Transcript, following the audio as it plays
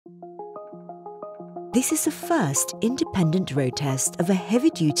This is the first independent road test of a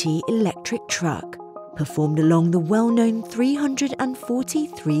heavy-duty electric truck, performed along the well-known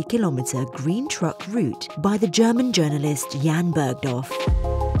 343-kilometer Green Truck route by the German journalist Jan Burgdorf.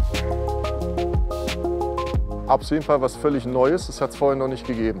 Auf jeden Fall was völlig Neues, das hat es vorher noch nicht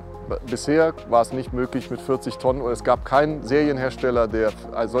gegeben. Bisher war es nicht möglich mit 40 Tonnen oder es gab keinen Serienhersteller, der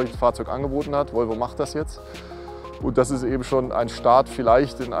ein solches Fahrzeug angeboten hat. Volvo macht das jetzt. Und das ist eben schon ein Start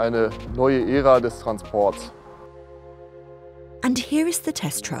vielleicht in eine neue Ära des Transports. And here is the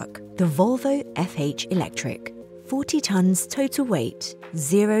test truck, the Volvo FH Electric. 40 tons total weight,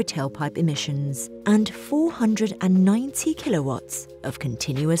 0 tailpipe emissions and 490 kilowatts of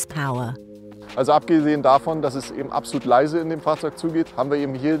continuous power. Also abgesehen davon, dass es eben absolut leise in dem Fahrzeug zugeht, haben wir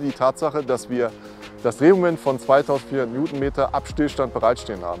eben hier die Tatsache, dass wir das Drehmoment von 2400 Newtonmeter ab Stillstand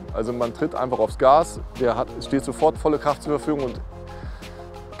bereitstehen haben. Also man tritt einfach aufs Gas, steht sofort volle Kraft zur Verfügung und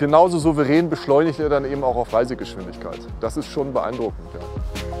genauso souverän beschleunigt er dann eben auch auf Reisegeschwindigkeit. Das ist schon beeindruckend. Ja.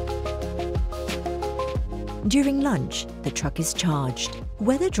 During lunch, the truck is charged.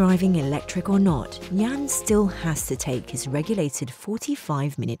 Whether driving electric or not, Jan still has to take his regulated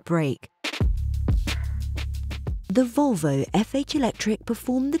 45-minute break. The Volvo FH Electric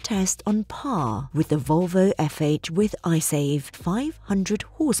performed the test on par with the Volvo FH with iSave 500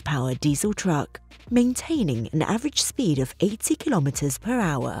 horsepower diesel truck, maintaining an average speed of 80 kilometers per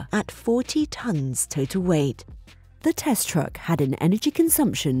hour at 40 tons total weight. The test truck had an energy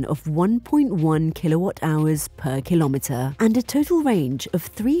consumption of 1.1 kilowatt-hours per kilometer and a total range of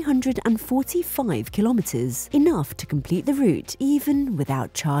 345 kilometers, enough to complete the route even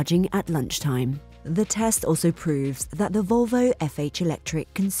without charging at lunchtime. The test also proves that the Volvo FH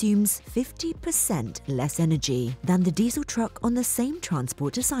Electric consumes 50% less energy than the diesel truck on the same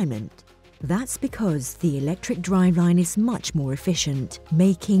transport assignment. That's because the electric driveline is much more efficient,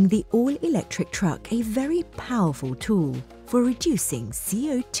 making the all-electric truck a very powerful tool for reducing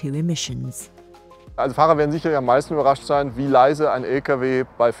CO2 emissions. Also Fahrer werden sicher am meisten überrascht sein, wie leise ein Lkw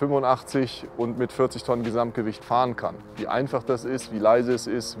bei 85 und mit 40 Tonnen Gesamtgewicht fahren kann. Wie einfach das ist, wie leise es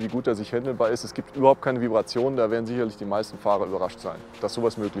ist, wie gut er sich handelbar ist. Es gibt überhaupt keine Vibrationen, da werden sicherlich die meisten Fahrer überrascht sein, dass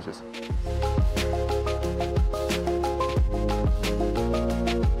sowas möglich ist.